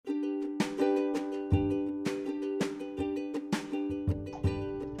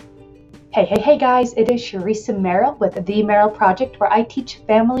Hey guys, it is Sharissa Merrill with The Merrill Project, where I teach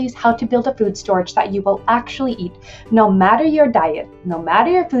families how to build a food storage that you will actually eat, no matter your diet, no matter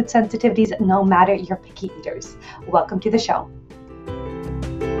your food sensitivities, no matter your picky eaters. Welcome to the show.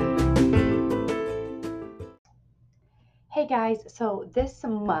 Hey guys, so this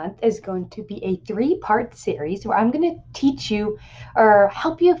month is going to be a three-part series where I'm going to teach you or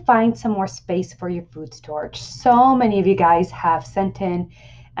help you find some more space for your food storage. So many of you guys have sent in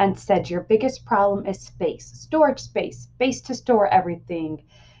and said your biggest problem is storage space to store everything.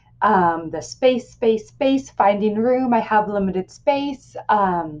 The space, finding room. I have limited space.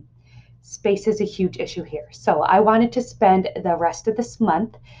 Space is a huge issue here. So I wanted to spend the rest of this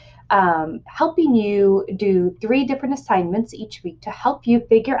month helping you do 3 different assignments each week to help you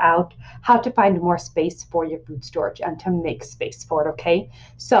figure out how to find more space for your food storage and to make space for it, okay?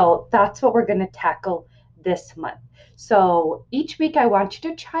 So that's what we're going to tackle this month. So each week I want you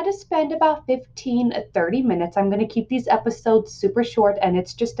to try to spend about 15-30 minutes. I'm going to keep these episodes super short, and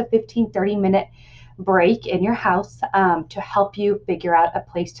it's just a 15-30 minute break in your house to help you figure out a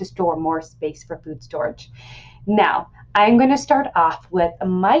place to store more space for food storage. Now, I'm going to start off with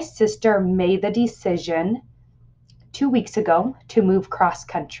my sister made the decision 2 weeks ago to move cross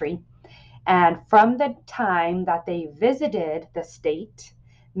country. And from the time that they visited the state,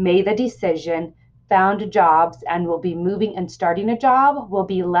 made the decision, found jobs, and will be moving and starting a job will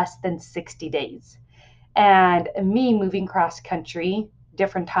be less than 60 days. And me moving cross country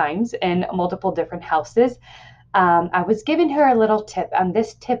different times in multiple different houses, I was giving her a little tip, and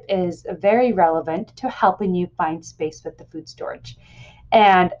this tip is very relevant to helping you find space with the food storage.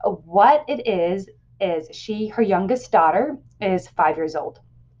 And what it is her youngest daughter is 5 years old.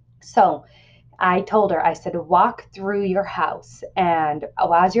 So I told her, I said, walk through your house, and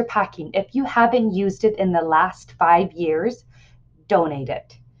as you're packing, if you haven't used it in the last 5 years, donate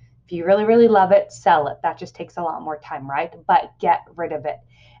it. If you really, really love it, sell it. That just takes a lot more time, right? But get rid of it.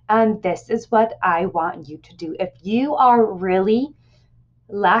 And this is what I want you to do. If you are really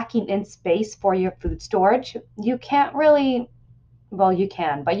lacking in space for your food storage, you can't really, well, you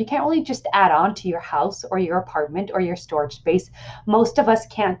can, but you can't really just add on to your house or your apartment or your storage space. Most of us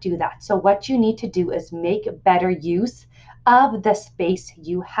can't do that. So what you need to do is make better use of the space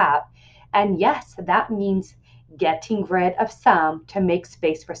you have. And yes, that means getting rid of some to make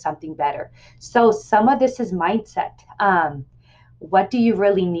space for something better. So some of this is mindset. What do you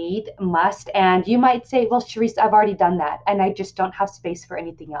really need, must? And you might say, well, Sharice, I've already done that, and I just don't have space for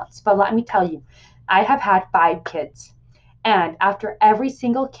anything else. But let me tell you, I have had 5 kids. And after every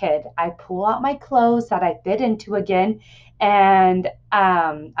single kid, I pull out my clothes that I fit into again. And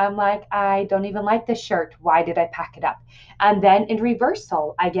I'm like, I don't even like this shirt. Why did I pack it up? And then in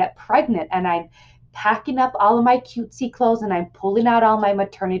reversal, I get pregnant and I'm packing up all of my cutesy clothes and I'm pulling out all my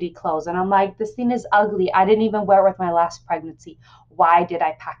maternity clothes. And I'm like, this thing is ugly. I didn't even wear it with my last pregnancy. Why did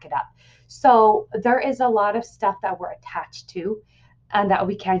I pack it up? So there is a lot of stuff that we're attached to and that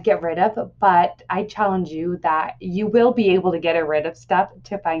we can't get rid of, but I challenge you that you will be able to get rid of stuff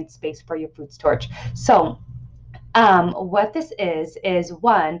to find space for your food storage. So what this is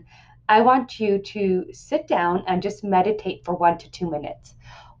one, I want you to sit down and just meditate for 1 to 2 minutes.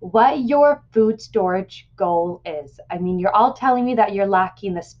 What your food storage goal is. I mean, you're all telling me that you're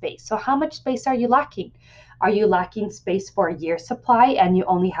lacking the space. So how much space are you lacking? Are you lacking space for a year's supply and you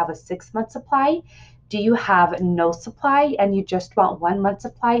only have a 6-month supply? Do you have no supply and you just want 1 month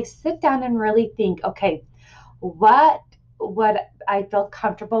supply? Sit down and really think, okay, what would I feel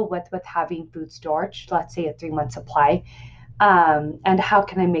comfortable with having food storage, let's say a 3-month supply, and how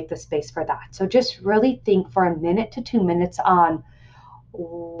can I make the space for that? So just really think for 1 to 2 minutes on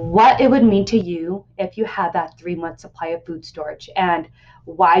what it would mean to you if you had that 3-month supply of food storage and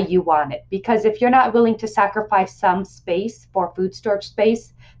why you want it. Because if you're not willing to sacrifice some space for food storage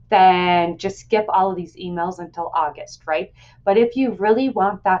space, then just skip all of these emails until August, right? But if you really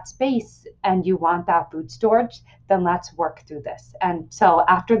want that space and you want that food storage, then let's work through this. And so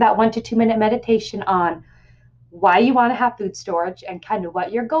after that 1 to 2 minute meditation on why you want to have food storage and kind of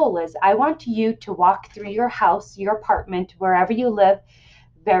what your goal is, I want you to walk through your house, your apartment, wherever you live,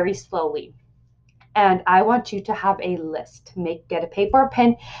 very slowly. And I want you to have a list. Get a paper or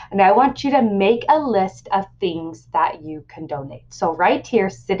pen, and I want you to make a list of things that you can donate. So right here,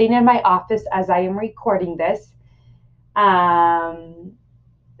 sitting in my office as I am recording this,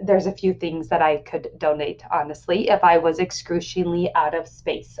 there's a few things that I could donate, honestly, if I was excruciatingly out of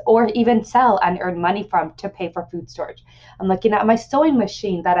space, or even sell and earn money from to pay for food storage. I'm looking at my sewing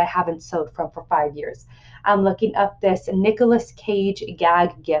machine that I haven't sewed from for 5 years. I'm looking up this Nicolas Cage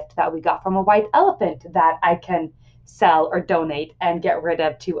gag gift that we got from a white elephant that I can sell or donate and get rid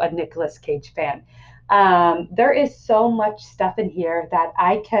of to a Nicolas Cage fan. There is so much stuff in here that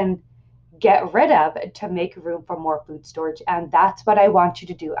I can get rid of to make room for more food storage. And that's what I want you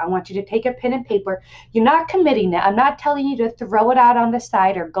to do. I want you to take a pen and paper. You're not committing it. I'm not telling you to throw it out on the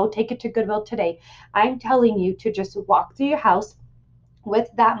side or go take it to Goodwill today. I'm telling you to just walk through your house with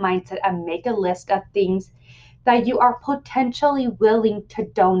that mindset and make a list of things that you are potentially willing to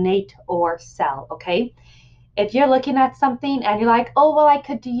donate or sell. Okay. If you're looking at something and you're like, oh, well, I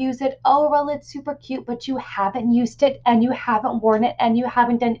could use it. Oh, well, it's super cute, but you haven't used it and you haven't worn it and you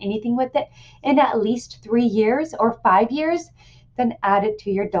haven't done anything with it in at least 3 years or 5 years, then add it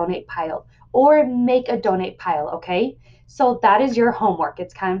to your donate pile or make a donate pile. Okay. So that is your homework.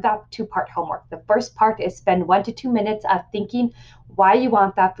 It's kind of that two-part homework. The first part is spend 1 to 2 minutes of thinking why you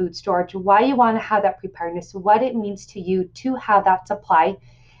want that food storage, why you want to have that preparedness, what it means to you to have that supply.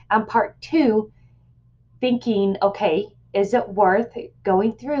 And part two, thinking, okay, is it worth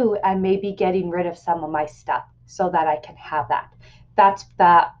going through and maybe getting rid of some of my stuff so that I can have that? That's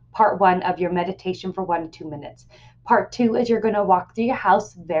the part one of your meditation for 1 to 2 minutes. Part two is you're going to walk through your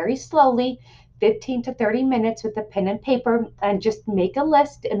house very slowly, 15 to 30 minutes with a pen and paper, and just make a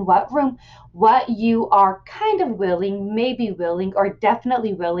list in what room, what you are kind of willing, maybe willing, or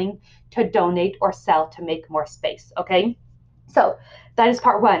definitely willing to donate or sell to make more space. Okay. So that is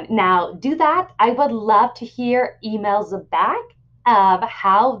part one. Now, do that. I would love to hear emails back of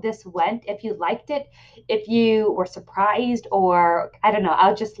how this went, if you liked it, if you were surprised, or I don't know.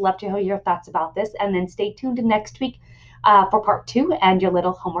 I'll just love to hear your thoughts about this. And then stay tuned to next week for part two and your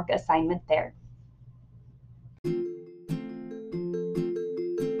little homework assignment there.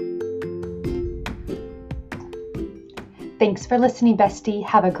 Thanks for listening, bestie.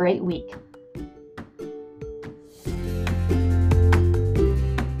 Have a great week.